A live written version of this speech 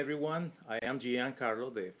everyone. I am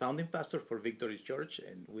Giancarlo, the founding pastor for Victory Church,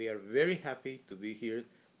 and we are very happy to be here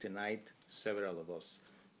tonight, several of us.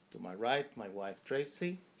 To my right, my wife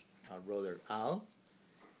Tracy, our brother Al,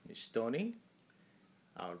 Miss Tony,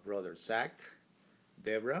 our brother Zach,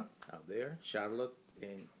 Deborah out there, Charlotte,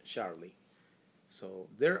 and Charlie. So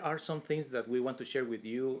there are some things that we want to share with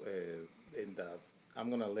you, and I'm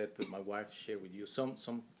gonna let my wife share with you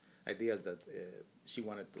some ideas that she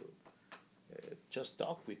wanted to just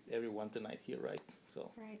talk with everyone tonight here, right?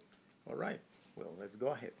 So, Right. all right. Well, let's go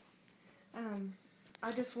ahead. Um,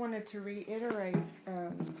 I just wanted to reiterate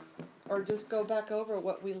or just go back over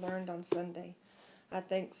what we learned on Sunday. I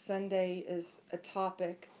think Sunday is a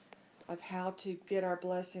topic of how to get our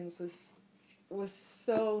blessings was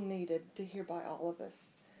so needed to hear by all of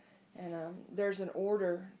us. And there's an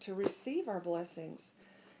order to receive our blessings.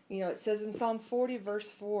 You know, it says in Psalm 40,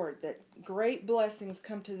 verse 4, that great blessings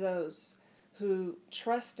come to those who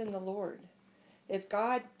trust in the Lord. If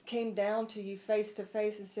God came down to you face to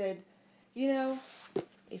face and said, you know,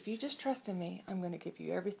 if you just trust in me, I'm going to give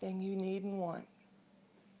you everything you need and want,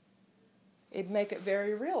 it'd make it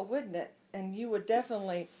very real, wouldn't it? And you would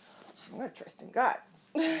definitely, I'm going to trust in God.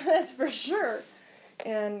 That's for sure.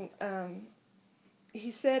 And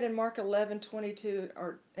he said in Mark 11:22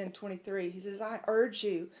 and 23, he says, I urge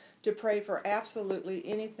you to pray for absolutely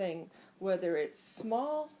anything, whether it's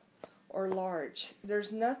small or large.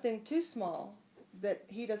 There's nothing too small that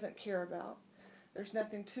he doesn't care about. There's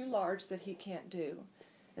nothing too large that he can't do.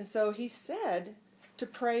 And so he said to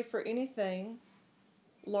pray for anything,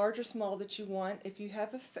 large or small, that you want. If you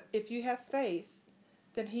have faith,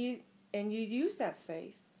 then and you use that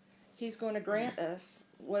faith, he's going to grant us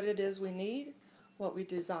what it is we need, what we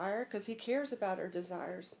desire, because he cares about our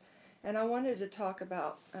desires. And I wanted to talk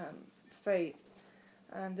about faith.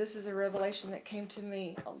 This is a revelation that came to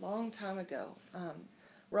me a long time ago.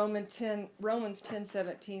 Romans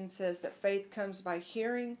 10:17 says that faith comes by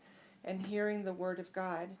hearing, and hearing the word of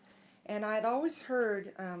God. And I'd always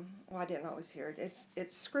heard, well, I didn't always hear it.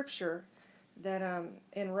 It's scripture that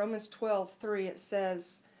in Romans 12:3 it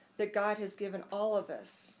says that God has given all of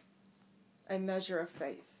us a measure of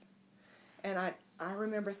faith. And I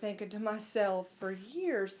remember thinking to myself for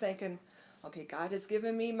years, thinking, okay, God has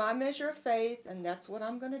given me my measure of faith, and that's what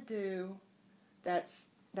I'm going to do. That's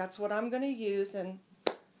that's what I'm going to use, and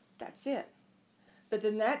that's it. But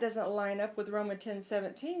then that doesn't line up with Romans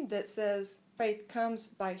 10:17 that says faith comes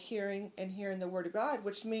by hearing and hearing the word of God,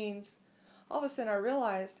 which means all of a sudden I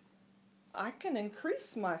realized I can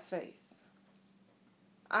increase my faith.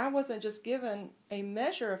 I wasn't just given a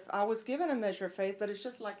measure of, I was given a measure of faith, but it's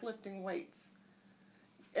just like lifting weights.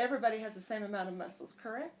 Everybody has the same amount of muscles,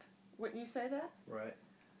 correct? Wouldn't you say that? Right.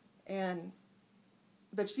 And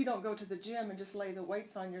but you don't go to the gym and just lay the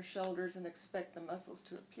weights on your shoulders and expect the muscles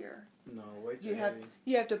to appear. No, weights You are have heavy.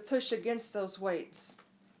 you have to push against those weights.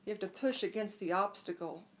 You have to push against the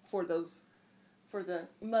obstacle for the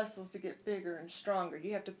muscles to get bigger and stronger.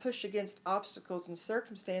 You have to push against obstacles and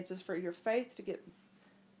circumstances for your faith to get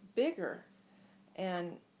bigger.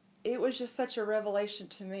 And it was just such a revelation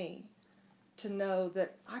to me to know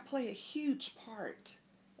that I play a huge part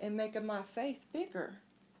in making my faith bigger.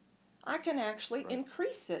 I can actually Right.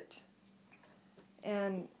 increase it.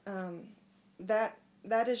 And that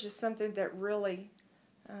that is just something that really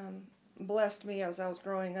um, blessed me as I was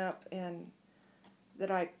growing up, and that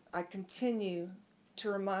I continue to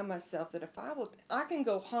remind myself that if I can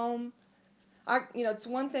go home. It's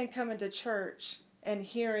one thing coming to church and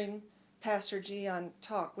hearing Pastor Gian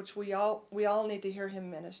talk, which we all need to hear him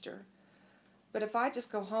minister. But if I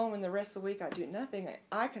just go home and the rest of the week I do nothing,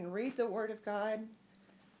 I can read the Word of God,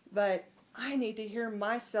 but I need to hear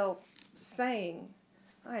myself saying,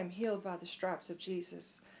 I am healed by the stripes of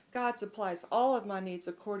Jesus. God supplies all of my needs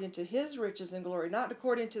according to his riches and glory, not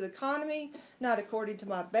according to the economy, not according to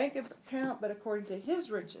my bank account, but according to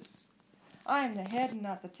his riches. I am the head and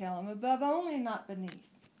not the tail. I'm above only and not beneath.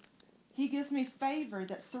 He gives me favor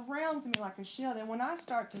that surrounds me like a shield. And when I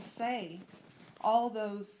start to say all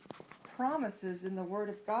those promises in the Word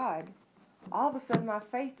of God, all of a sudden my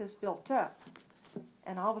faith is built up.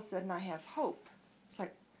 And all of a sudden I have hope. It's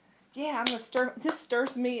like, yeah, I'm going to stir. This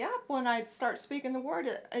stirs me up when I start speaking the Word.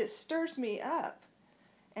 It stirs me up.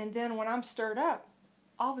 And then when I'm stirred up,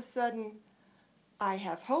 all of a sudden I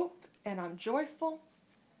have hope and I'm joyful.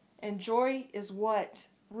 And joy is what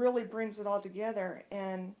really brings it all together.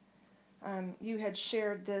 And you had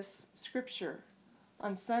shared this scripture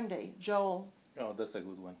on Sunday, Oh, that's a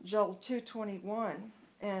good one. Joel 2:21,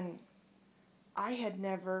 and I had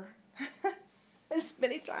never, as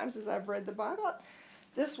many times as I've read the Bible,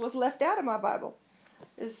 this was left out of my Bible.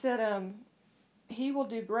 It said, He will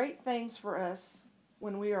do great things for us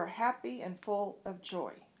when we are happy and full of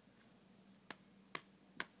joy.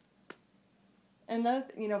 And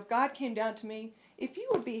if God came down to me, if you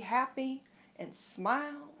would be happy and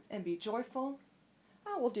smile and be joyful,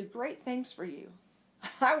 I will do great things for you.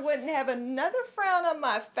 I wouldn't have another frown on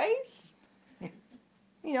my face.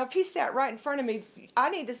 If he sat right in front of me, I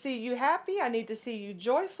need to see you happy, I need to see you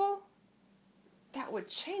joyful, that would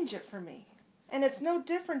change it for me. And it's no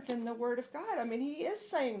different than the Word of God. I mean, He is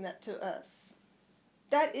saying that to us.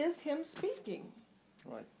 That is Him speaking.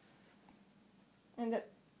 Right. And that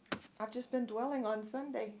I've just been dwelling on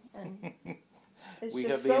Sunday, and it's We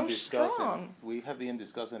just have been so discussing. strong. We have been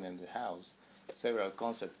discussing in the house several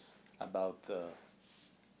concepts about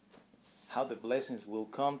how the blessings will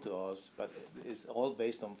come to us, but it's all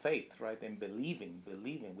based on faith, right? And believing.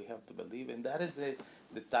 We have to believe, and that is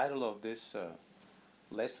the title of this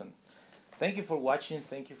lesson. Thank you for watching.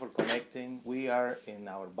 Thank you for connecting. We are in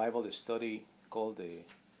our Bible study called the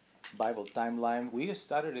Bible Timeline. We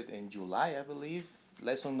started it in July, I believe.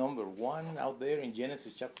 Lesson number 1 out there in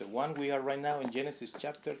Genesis chapter 1. We are right now in Genesis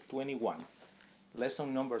chapter 21.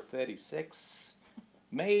 Lesson number 36.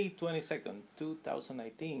 May 22nd,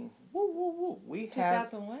 2019. Woo, woo, woo. We have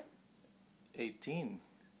 2000 what? 18.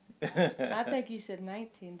 I think you said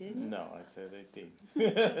 19, didn't you? No, I said 18.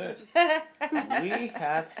 We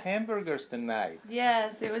had hamburgers tonight.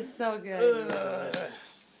 Yes, it was so good.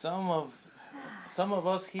 Some of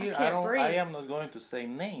us here, I can't breathe. I am not going to say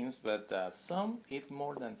names, but some eat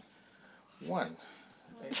more than one.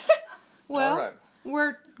 Well, All right.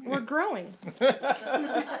 we're growing.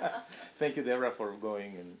 Thank you, Deborah, for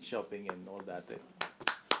going and shopping and all that.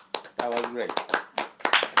 That was great.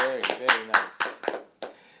 Very, very nice.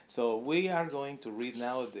 So we are going to read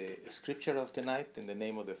now the scripture of tonight in the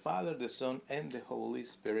name of the Father, the Son, and the Holy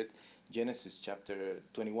Spirit. Genesis chapter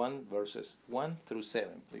 21, verses 1 through 7,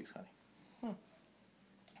 please, honey.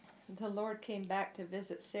 The Lord came back to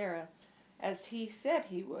visit Sarah as He said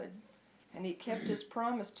He would, and He kept His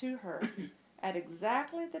promise to her at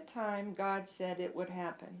exactly the time God said it would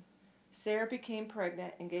happen. Sarah became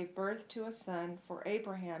pregnant and gave birth to a son for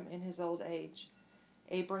Abraham in his old age.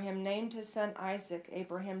 Abraham named his son Isaac.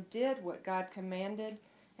 Abraham did what God commanded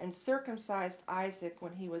and circumcised Isaac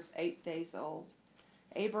when he was 8 days old.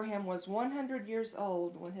 Abraham was 100 years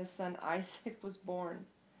old when his son Isaac was born.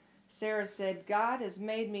 Sarah said, God has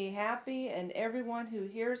made me happy, and everyone who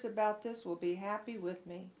hears about this will be happy with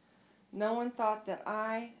me. No one thought that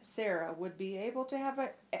I, Sarah, would be able to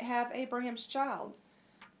have Abraham's child,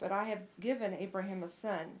 but I have given Abraham a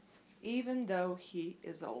son, even though he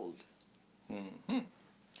is old. Mm-hmm.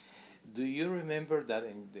 Do you remember that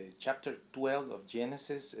in the chapter 12 of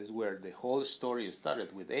Genesis is where the whole story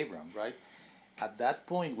started with Abram, right? At that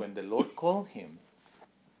point when the Lord called him,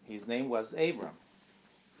 his name was Abram.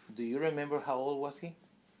 Do you remember how old was he?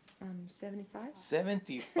 75?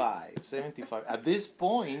 75. At this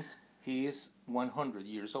point, he is 100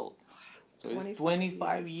 years old. So it's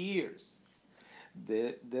 25 years.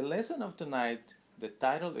 The lesson of tonight, the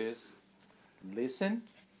title is Listen,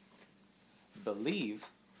 Believe,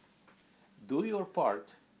 Do Your Part,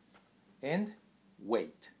 and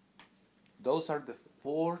Wait. Those are the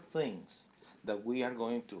 4 things that we are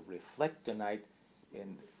going to reflect tonight.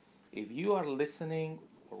 And if you are listening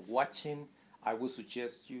or watching, I would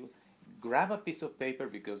suggest you grab a piece of paper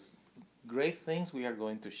because great things we are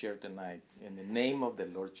going to share tonight in the name of the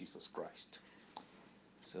Lord Jesus Christ.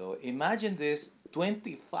 So imagine this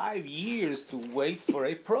 25 years to wait for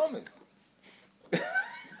a promise.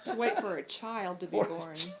 To wait for a child to be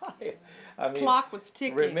born. I mean, clock was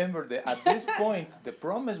ticking. Remember that at this point, the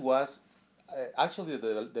promise was actually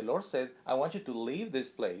the Lord said, I want you to leave this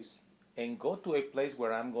place and go to a place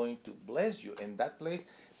where I'm going to bless you. And that place,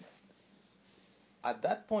 at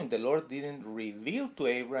that point, the Lord didn't reveal to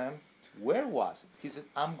Abraham where was it. He says,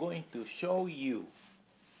 I'm going to show you.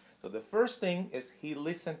 So the first thing is he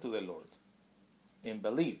listened to the Lord and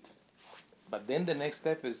believed. But then the next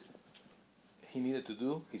step is he needed to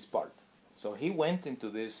do his part. So he went into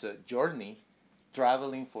this journey,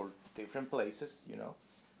 traveling for different places, you know.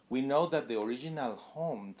 We know that the original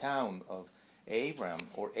hometown of Abraham,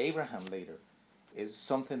 or Abraham later, is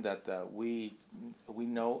something that we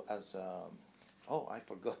know as, I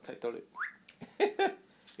forgot, I told it,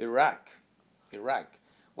 Iraq.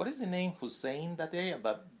 What is the name Hussein, that area,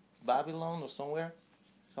 but Babylon or somewhere?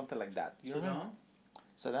 Something like that. You remember?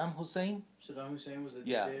 Saddam Hussein? Saddam Hussein was the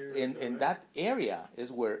Yeah, dictator. in that area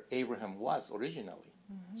is where Abraham was originally.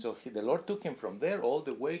 Mm-hmm. So the Lord took him from there all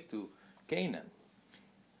the way to Canaan.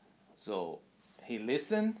 So he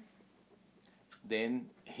listened, then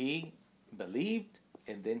he believed,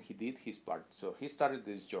 and then he did his part. So he started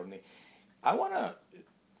this journey. I want to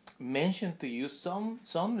mention to you some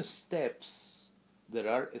steps that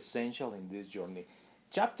are essential in this journey.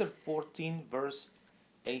 Chapter 14, verse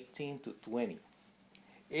 18 to 20.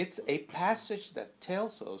 It's a passage that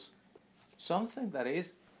tells us something that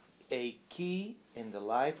is a key in the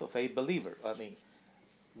life of a believer. I mean,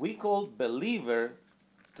 we call believer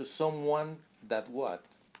to someone that what?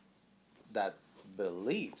 That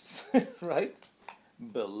believes, right?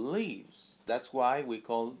 Believes. That's why we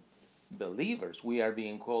call believers. We are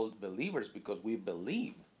being called believers because we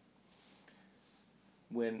believe.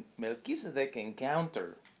 When Melchizedek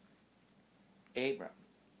encountered Abraham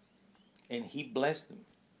and he blessed him,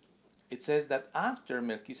 it says that after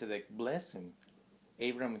Melchizedek blessed him,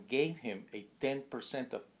 Abraham gave him a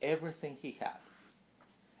 10% of everything he had.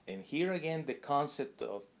 And here again, the concept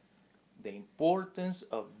of the importance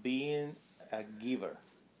of being a giver,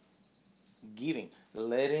 giving,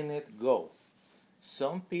 letting it go.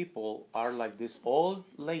 Some people are like this old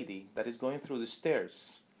lady that is going through the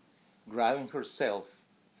stairs, grabbing herself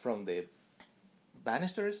from the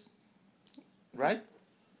banisters, right?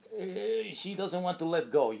 She doesn't want to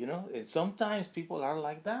let go, you know? And sometimes people are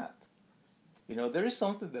like that. You know, there is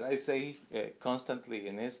something that I say constantly,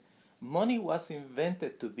 and is money was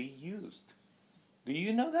invented to be used. Do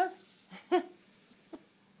you know that?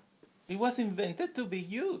 It was invented to be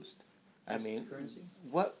used. I mean, currency?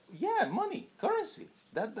 what? Yeah, money, currency.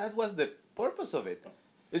 That was the purpose of it.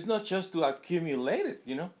 It's not just to accumulate it,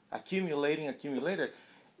 you know, accumulating.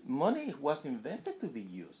 Money was invented to be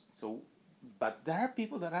used. So, but there are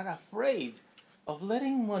people that are afraid of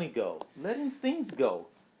letting money go, letting things go.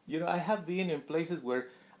 You know, I have been in places where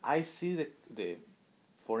I see the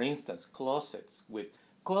for instance, closets with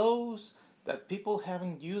clothes that people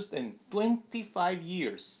haven't used in 25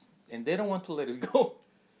 years and they don't want to let it go.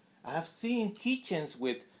 I have seen kitchens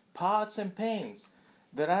with pots and pans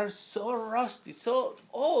that are so rusty, so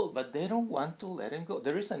old, but they don't want to let them go.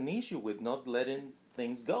 There is an issue with not letting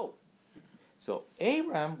things go. So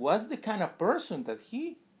Abraham was the kind of person that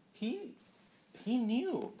he he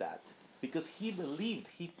knew that because he believed,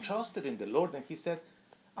 he trusted in the Lord, and he said,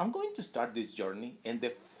 I'm going to start this journey. And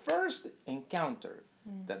the first encounter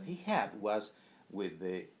that he had was with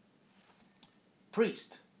the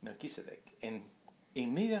priest, Melchizedek. And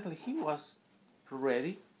immediately he was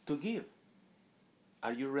ready to give.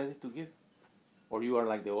 Are you ready to give? Or you are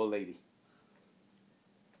like the old lady?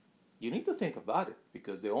 You need to think about it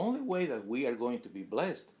because the only way that we are going to be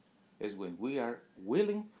blessed is when we are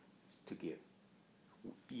willing to give.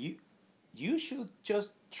 You, you should just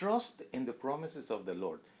trust in the promises of the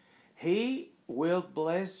Lord. He will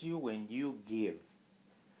bless you when you give.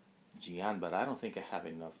 Gian, but I don't think I have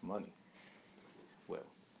enough money. Well,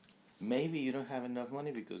 maybe you don't have enough money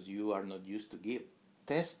because you are not used to give.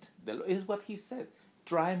 Test the Lord. Is what he said.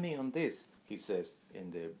 Try me on this, he says in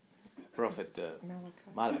the prophet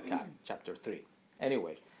Malachi, chapter 3.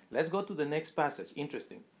 Anyway, let's go to the next passage.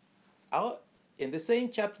 Interesting. In the same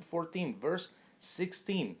chapter 14, verse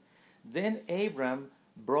 16, then Abram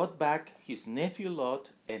brought back his nephew Lot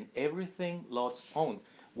and everything Lot owned.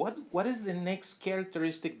 What is the next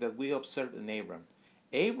characteristic that we observe in Abram?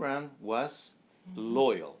 Abram was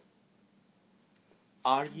loyal.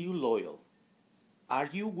 Are you loyal? Are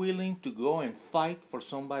you willing to go and fight for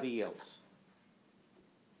somebody else?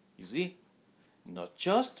 You see, not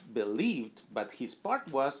just believed, but his part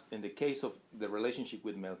was, in the case of the relationship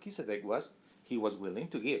with Melchizedek, was he was willing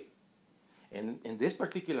to give. And in this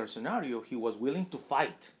particular scenario, he was willing to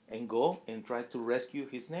fight and go and try to rescue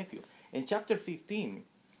his nephew. In chapter 15,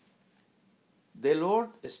 the Lord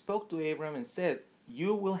spoke to Abram and said,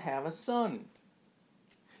 you will have a son.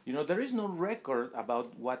 You know, there is no record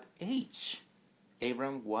about what age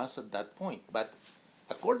Abram was at that point, but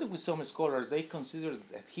according with some scholars, they consider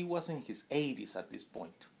that he was in his 80s at this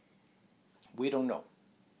point. We don't know.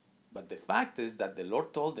 But the fact is that the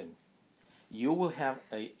Lord told him, you will have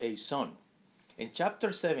a son. In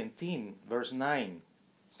chapter 17, verse 9,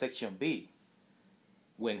 section B,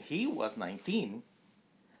 when he was 19,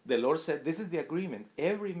 the Lord said, this is the agreement.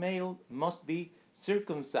 Every male must be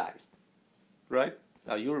circumcised. Right?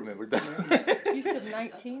 Now you remember that. You said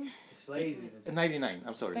 19? Slaves even. 99,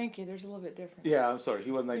 I'm sorry. Thank you. There's a little bit different. Yeah, I'm sorry. He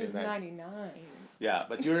was He was 99. 99. Yeah,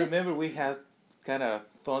 but you remember we had kind of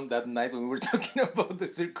fun that night when we were talking about the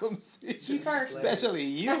circumcision. You first. Especially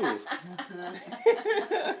you.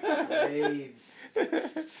 Slaves.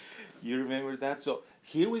 You remember that? So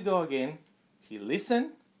here we go again. He listened,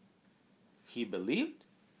 he believed,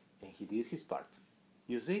 and he did his part.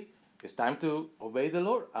 You see, it's time to obey the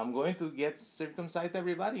Lord. I'm going to get circumcised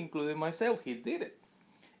everybody, including myself. He did it.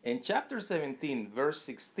 In chapter 17, verse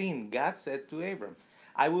 16, God said to Abram,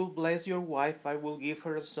 I will bless your wife, I will give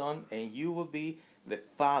her a son, and you will be the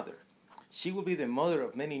father. She will be the mother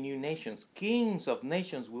of many new nations. Kings of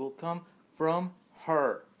nations will come from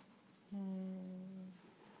her.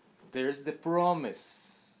 There's the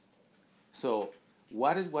promise. So,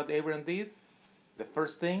 what is what Abraham did? The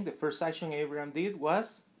first thing, the first action Abraham did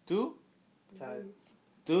was Type.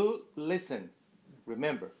 to listen.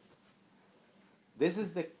 Remember, this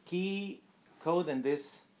is the key code in this,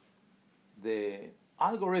 the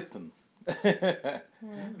algorithm.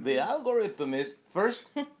 The algorithm is first,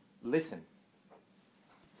 listen.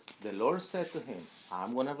 The Lord said to him,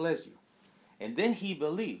 I'm going to bless you. And then he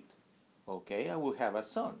believed, okay, I will have a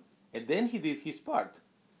son. And then he did his part.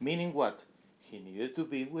 Meaning what? He needed to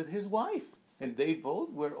be with his wife. And they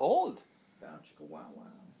both were old. Bow chicka wow wow.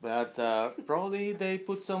 But probably they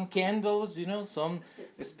put some candles, some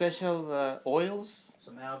special oils.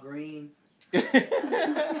 Some Al Green, Who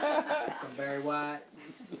some Barry White.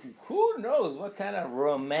 knows what kind of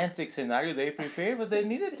romantic scenario they prepared, but they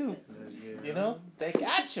needed to, take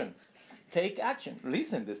action. Take action.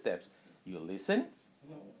 Listen the steps. You listen,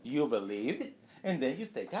 you believe, and then you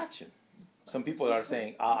take action. Some people are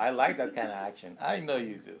saying, I like that kind of action. I know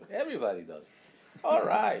you do. Everybody does. All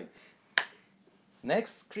right.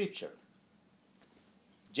 Next scripture.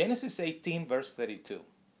 Genesis 18, verse 32.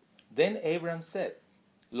 Then Abram said,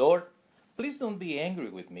 Lord, please don't be angry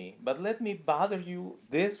with me, but let me bother you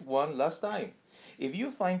this one last time. If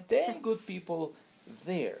you find 10 good people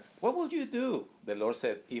there, what will you do? The Lord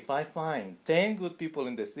said, if I find 10 good people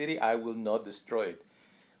in the city, I will not destroy it.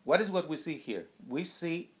 What is what we see here? We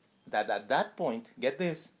see that at that point, get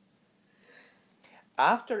this,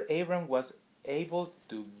 after Abram was able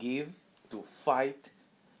to give, to fight,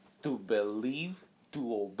 to believe,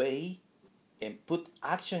 to obey, and put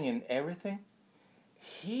action in everything,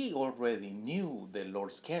 he already knew the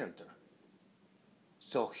Lord's character.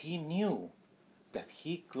 So he knew that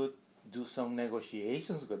he could do some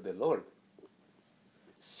negotiations with the Lord.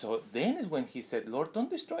 So then is when he said, Lord, don't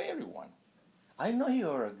destroy everyone. I know you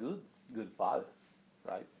are a good father,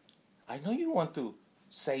 right? I know you want to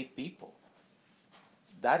save people.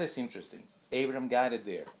 That is interesting. Abraham got it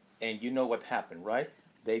there. And you know what happened, right?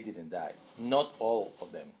 They didn't die. Not all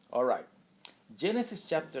of them. All right. Genesis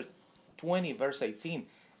chapter 20, verse 18.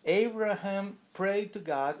 Abraham prayed to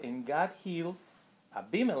God, and God healed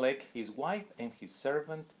Abimelech, his wife, and his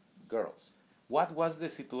servant girls. What was the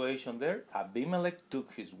situation there? Abimelech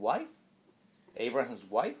took his wife, Abraham's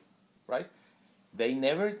wife, right? They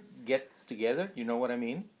never get together, you know what I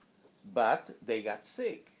mean? But they got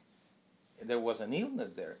sick. There was an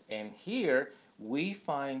illness there. And here we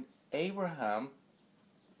find Abraham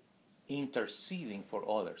interceding for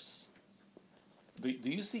others. Do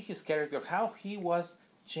you see his character? How he was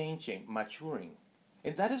changing, maturing.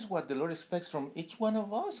 And that is what the Lord expects from each one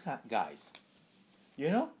of us, guys. You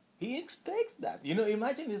know? He expects that.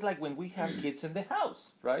 Imagine it's like when we have kids in the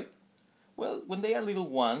house, right? Well, when they are little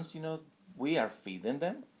ones, we are feeding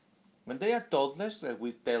them. When they are toddlers,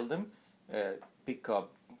 we tell them, pick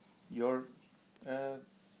up your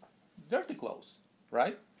dirty clothes,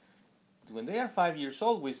 right? When they are 5 years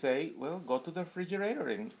old, we say, well, go to the refrigerator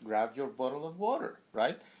and grab your bottle of water,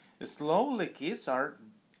 right? Slowly, kids are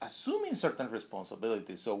assuming certain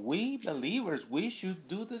responsibilities. So we believers, we should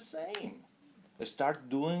do the same. Start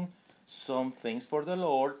doing some things for the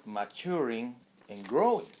Lord, maturing and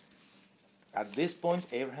growing. At this point,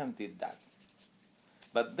 Abraham did that.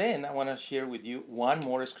 But then I want to share with you one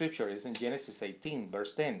more scripture. It's in Genesis 18,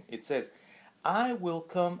 verse 10. It says, I will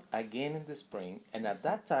come again in the spring, and at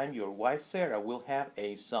that time your wife Sarah will have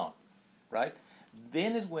a son. Right?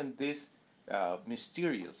 Then is when these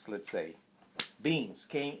mysterious, let's say, beings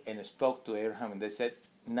came and spoke to Abraham, and they said,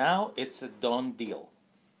 now it's a done deal.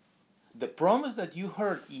 The promise that you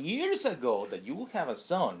heard years ago that you will have a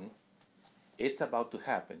son, it's about to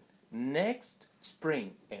happen. Next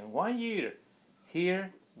spring, in 1 year,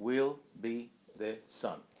 here will be the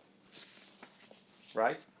son.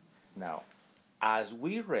 Right? Now, as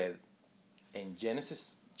we read in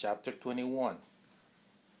Genesis chapter 21,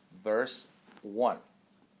 verse 1,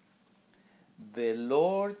 the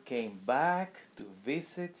Lord came back to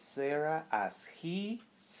visit Sarah as he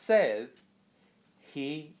said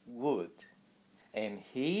he would, and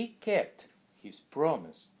he kept his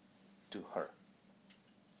promise to her.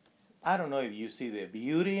 I don't know if you see the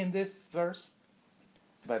beauty in this verse,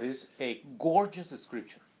 but it's a gorgeous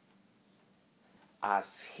scripture.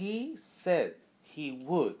 As he said he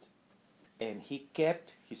would, and he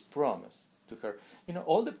kept his promise to her.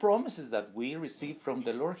 All the promises that we receive from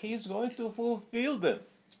the Lord, he is going to fulfill them.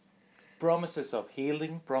 promises of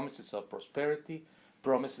healing, promises of prosperity,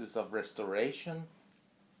 promises of restoration,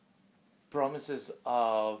 promises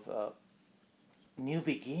of new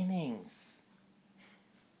beginnings.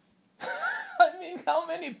 I mean, how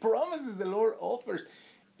many promises the Lord offers?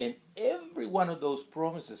 And every one of those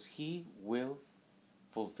promises, He will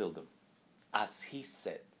fulfill them as He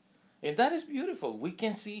said. And that is beautiful. We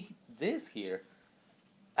can see this here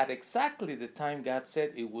at exactly the time God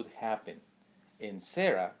said it would happen. And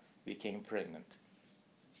Sarah became pregnant.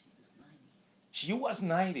 She was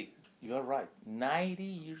 90. You are right. 90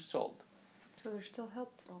 years old. So there's still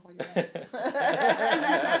hope for all of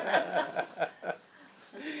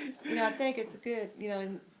you. I think it's good.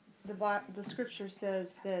 And the scripture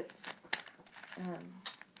says that I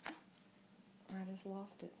just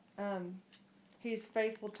lost it. He's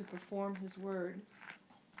faithful to perform His word.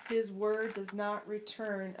 His word does not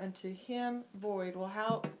return unto Him void. Well,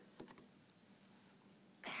 how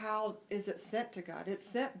is it sent to God? It's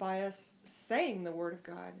sent by us saying the word of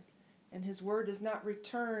God, and His word does not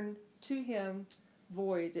return to Him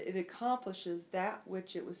void. It accomplishes that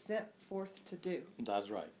which it was sent forth to do. That's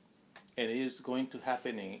right. And it is going to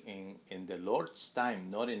happen in the Lord's time,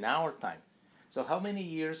 not in our time. So how many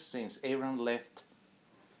years since Aaron left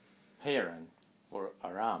Haran or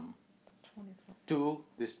Aram 24. to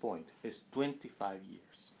this point? It's 25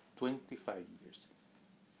 years. 25 years.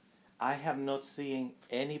 I have not seen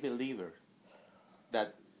any believer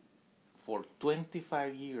that for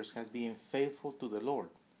 25 years has been faithful to the Lord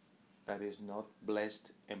that is not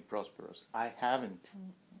blessed and prosperous. I haven't.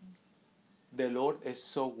 The Lord is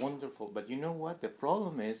so wonderful. But you know what? The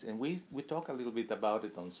problem is, and we talk a little bit about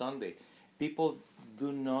it on Sunday, people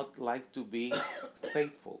do not like to be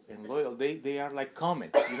faithful and loyal. They are like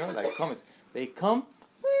comets, like comets. They come,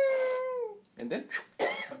 and then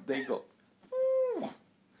they go.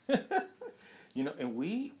 And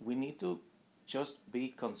we need to just be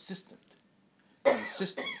consistent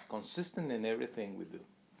in everything we do.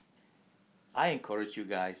 I encourage you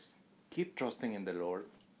guys, keep trusting in the Lord.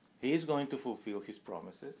 He is going to fulfill His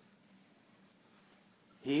promises.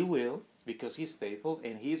 He will, because He's faithful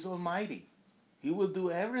and He's almighty. He will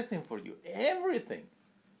do everything for you. Everything.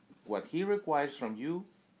 What He requires from you,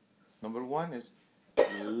 number one, is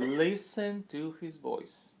listen to His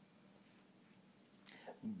voice.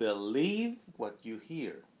 Believe what you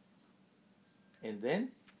hear. And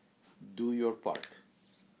then do your part.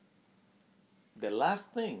 The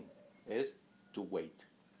last thing is to wait.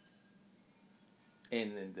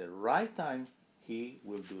 And in the right time, He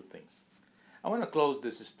will do things. I want to close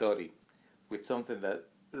this study with something that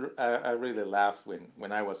I really laughed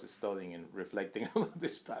when I was studying and reflecting about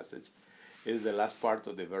this passage. Is the last part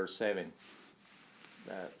of the verse 7.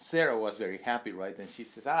 Sarah was very happy, right? And she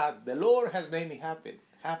says, the Lord has made me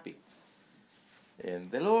happy. And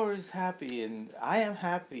the Lord is happy, and I am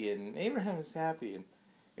happy, and Abraham is happy. And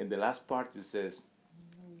in the last part it says,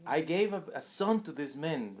 I gave a son to this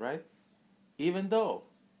man, right? Even though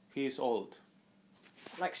he is old.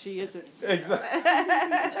 Like she isn't. Exactly.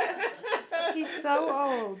 He's so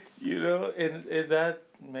old. And that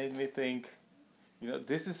made me think,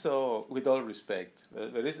 this is so, with all respect,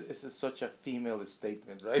 but it's such a female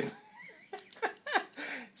statement, right?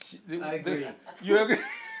 I agree. You agree?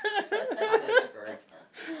 I disagree.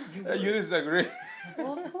 You disagree?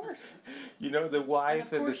 Well, of course. The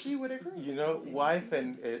wife And of course you would agree. Wife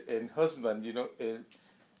and husband,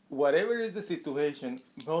 whatever is the situation,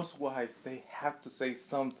 most wives, they have to say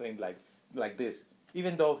something like this,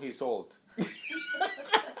 even though he's old.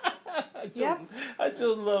 Yep. I just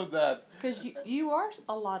love that. Because you are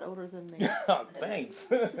a lot older than me. Oh, thanks.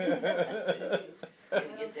 Get that in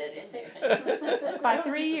there. By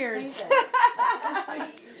 3 years.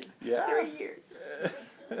 Yeah. 3 years.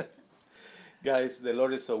 Guys, the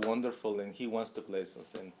Lord is so wonderful, and He wants to bless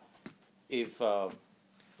us. And if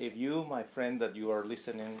you, my friend, that you are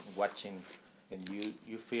listening, watching, and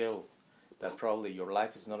you feel that probably your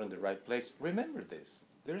life is not in the right place, remember this.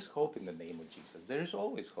 There is hope in the name of Jesus. There is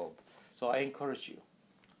always hope. So I encourage you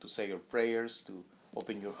to say your prayers, to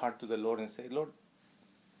open your heart to the Lord and say, Lord,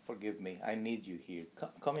 forgive me. I need you here.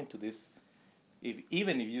 Come into this,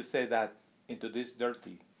 even if you say that, into this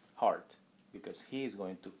dirty heart, because He is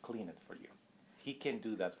going to clean it for you. He can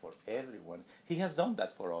do that for everyone. He has done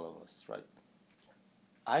that for all of us, right?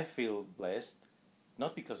 I feel blessed,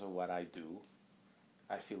 not because of what I do.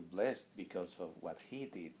 I feel blessed because of what He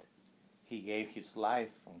did. He gave His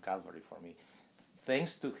life on Calvary for me.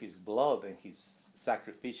 Thanks to His blood and His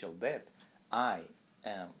sacrificial death, I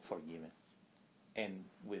am forgiven. And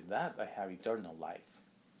with that, I have eternal life.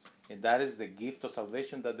 And that is the gift of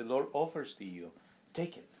salvation that the Lord offers to you.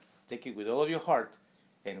 Take it. Take it with all of your heart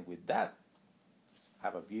And with that,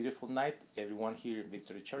 have a beautiful night. Everyone here in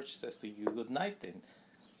Victory Church says to you good night and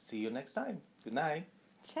see you next time. Good night.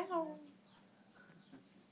 Ciao.